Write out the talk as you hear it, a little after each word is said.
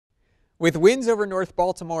With wins over North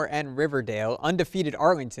Baltimore and Riverdale, undefeated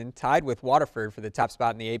Arlington, tied with Waterford for the top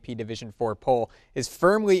spot in the AP Division IV poll, is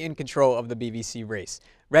firmly in control of the BVC race.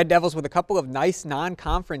 Red Devils with a couple of nice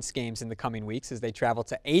non-conference games in the coming weeks as they travel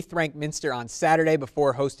to 8th-ranked Minster on Saturday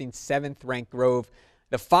before hosting 7th-ranked Grove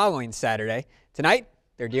the following Saturday. Tonight,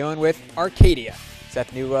 they're dealing with Arcadia.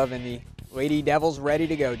 Seth Newlove and the Lady Devils ready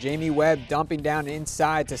to go. Jamie Webb dumping down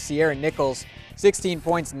inside to Sierra Nichols. 16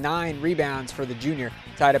 points, 9 rebounds for the junior,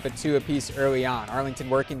 tied up at 2 apiece early on. Arlington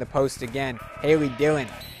working the post again. Haley Dillon,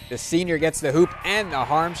 the senior, gets the hoop and the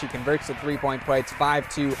harm. She converts the three-point play. It's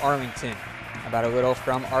 5-2 Arlington. About a little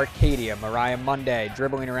from Arcadia. Mariah Monday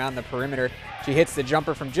dribbling around the perimeter. She hits the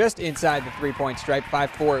jumper from just inside the three-point stripe.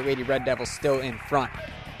 5-4 Lady Red Devils still in front.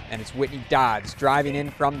 And it's Whitney Dodds driving in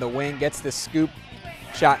from the wing, gets the scoop.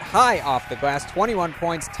 Shot high off the glass, 21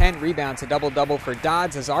 points, 10 rebounds, a double-double for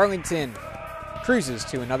Dodds as Arlington cruises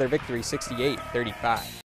to another victory, 68-35.